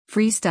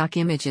Free stock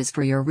images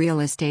for your real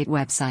estate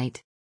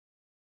website.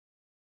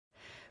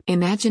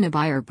 Imagine a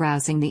buyer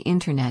browsing the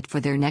internet for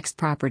their next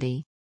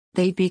property.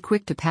 They'd be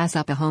quick to pass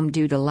up a home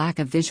due to lack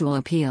of visual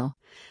appeal,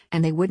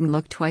 and they wouldn't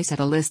look twice at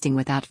a listing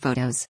without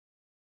photos.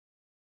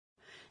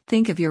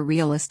 Think of your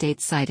real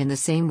estate site in the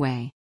same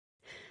way.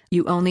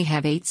 You only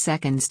have 8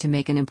 seconds to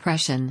make an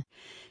impression,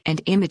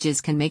 and images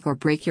can make or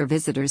break your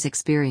visitor's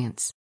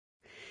experience.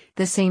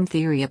 The same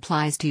theory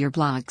applies to your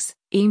blogs,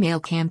 email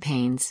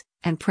campaigns,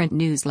 and print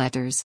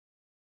newsletters.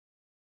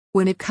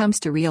 When it comes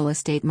to real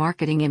estate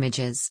marketing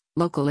images,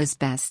 local is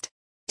best.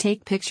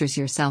 Take pictures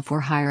yourself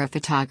or hire a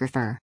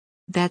photographer.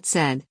 That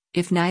said,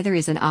 if neither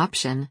is an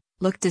option,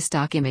 look to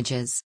stock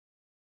images.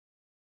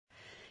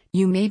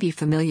 You may be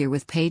familiar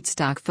with paid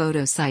stock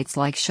photo sites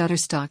like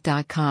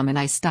Shutterstock.com and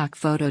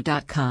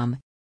iStockPhoto.com.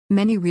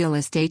 Many real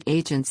estate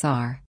agents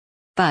are.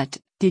 But,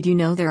 did you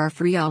know there are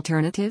free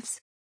alternatives?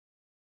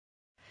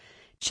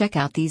 Check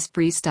out these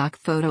free stock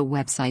photo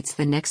websites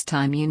the next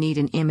time you need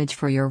an image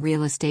for your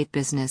real estate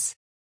business.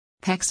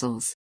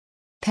 Pexels.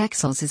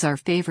 Pexels is our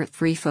favorite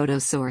free photo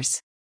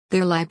source.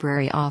 Their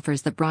library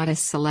offers the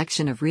broadest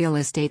selection of real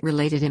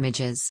estate-related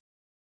images.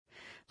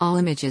 All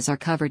images are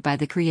covered by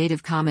the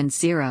Creative Commons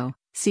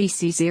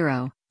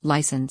CC0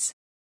 license.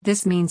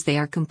 This means they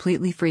are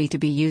completely free to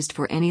be used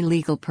for any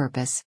legal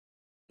purpose.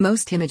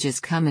 Most images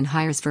come in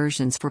highest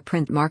versions for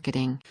print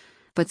marketing,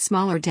 but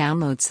smaller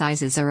download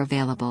sizes are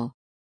available.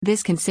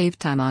 This can save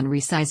time on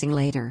resizing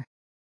later.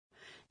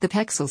 The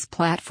Pexels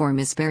platform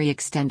is very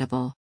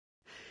extendable.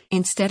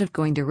 Instead of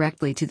going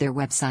directly to their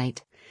website,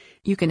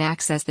 you can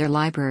access their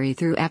library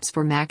through apps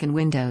for Mac and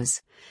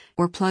Windows,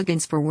 or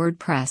plugins for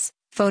WordPress,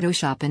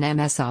 Photoshop and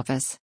MS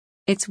Office.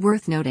 It's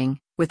worth noting,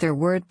 with their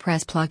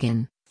WordPress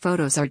plugin,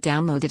 photos are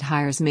downloaded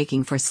higher,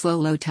 making for slow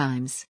load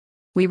times.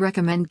 We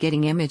recommend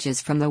getting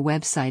images from the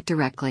website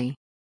directly.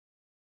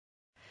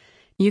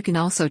 You can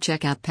also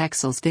check out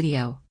Pexels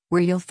Video,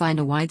 where you'll find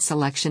a wide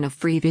selection of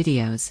free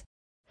videos.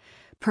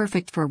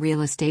 Perfect for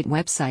real estate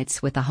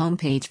websites with a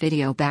homepage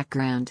video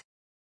background.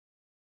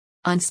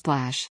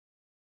 Unsplash.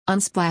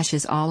 Unsplash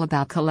is all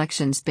about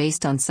collections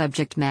based on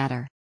subject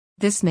matter.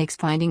 This makes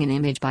finding an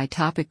image by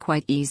topic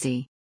quite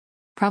easy.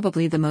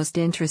 Probably the most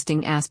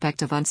interesting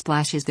aspect of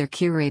Unsplash is their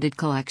curated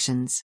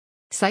collections.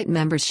 Site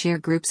members share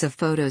groups of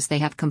photos they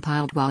have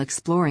compiled while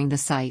exploring the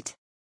site.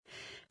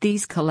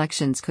 These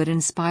collections could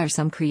inspire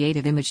some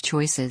creative image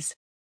choices.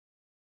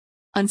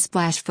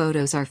 Unsplash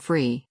photos are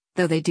free,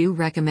 though they do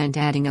recommend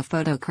adding a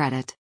photo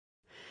credit.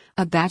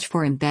 A badge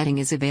for embedding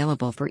is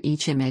available for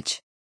each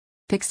image.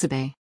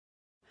 Pixabay.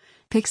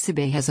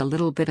 Pixabay has a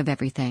little bit of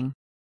everything.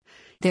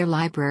 Their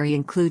library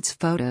includes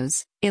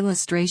photos,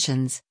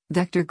 illustrations,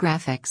 vector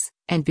graphics,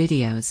 and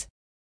videos.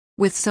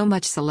 With so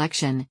much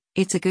selection,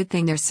 it's a good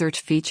thing their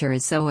search feature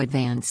is so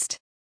advanced.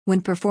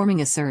 When performing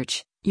a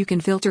search, you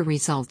can filter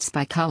results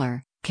by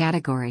color,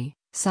 category,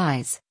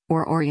 size,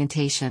 or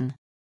orientation.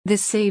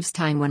 This saves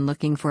time when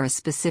looking for a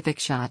specific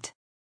shot.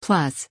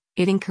 Plus,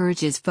 it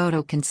encourages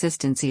photo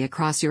consistency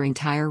across your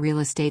entire real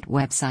estate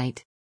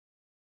website.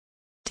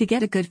 To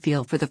get a good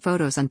feel for the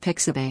photos on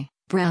Pixabay,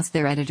 browse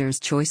their Editor's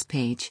Choice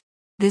page.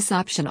 This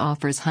option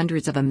offers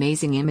hundreds of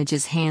amazing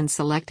images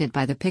hand-selected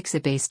by the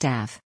Pixabay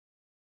staff.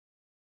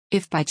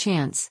 If by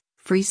chance,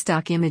 free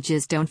stock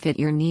images don't fit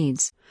your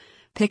needs,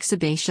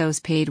 Pixabay shows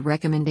paid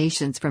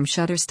recommendations from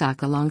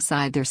Shutterstock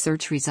alongside their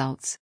search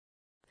results.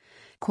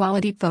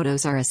 Quality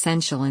photos are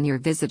essential, and your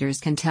visitors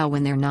can tell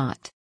when they're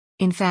not.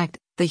 In fact,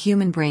 the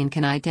human brain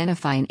can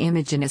identify an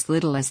image in as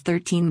little as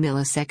 13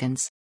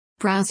 milliseconds.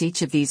 Browse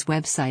each of these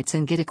websites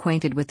and get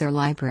acquainted with their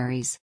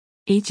libraries.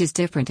 Each is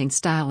different in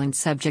style and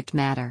subject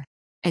matter.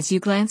 As you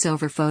glance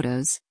over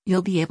photos,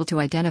 you'll be able to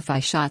identify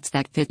shots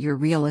that fit your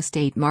real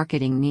estate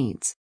marketing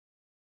needs.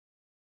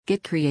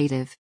 Get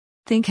creative.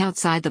 Think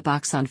outside the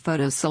box on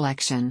photo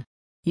selection.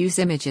 Use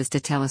images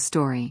to tell a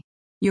story.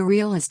 Your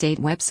real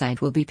estate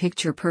website will be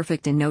picture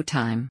perfect in no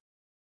time.